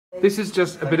This is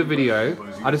just a bit of video.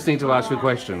 I just need to ask you a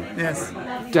question. Yes.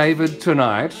 David,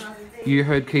 tonight, you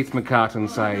heard Keith McCartan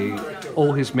say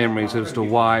all his memories as to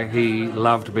why he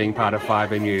loved being part of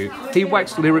 5MU. He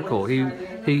waxed lyrical.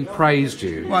 He praised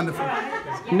you. Wonderful.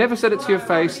 You never said it to your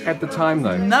face at the time,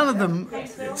 though. None of them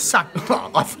sucked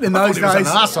in those days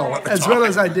as well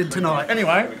as they did tonight.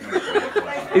 Anyway.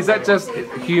 Is that just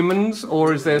humans,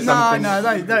 or is there something... No,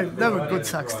 they were good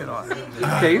sucks tonight.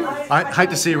 Keith? I hate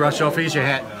to see you rush off. Here's your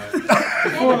hat.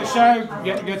 Before the show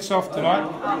gets off tonight,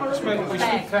 we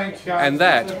should thank... And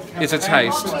that is a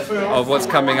taste of what's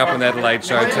coming up on the Adelaide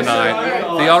Show tonight.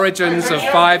 The origins of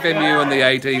 5MU in the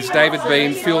 80s, David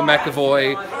Bean, Phil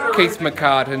McEvoy, Keith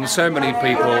McCartan, so many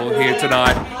people here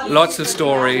tonight. Lots of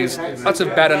stories, lots of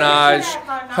badinage.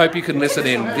 Hope you can listen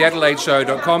in.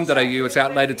 TheAdelaideShow.com.au, it's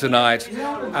out later tonight,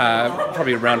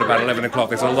 probably around about 11 o'clock.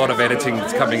 There's a lot of editing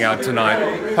that's coming out tonight.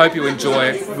 Hope you enjoy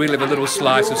it. Relive a little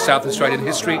slice of South Australian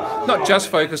history, not just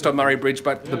focused on Murray Bridge,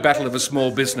 but the battle of a small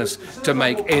business to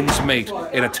make ends meet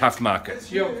in a tough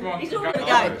market. And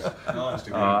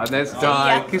there's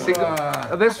Di kissing.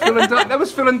 There's Phil and Di. That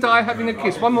was Phil and Di having a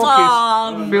kiss. One more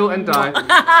kiss. Phil and Di.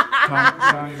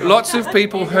 Lots of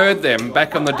people heard them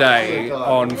back on the day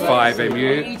on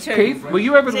 5MU. Keith, were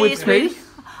you ever with Keith?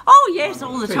 Oh yes,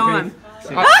 all the time.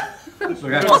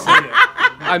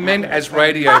 I meant as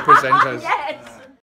radio presenters. Yes.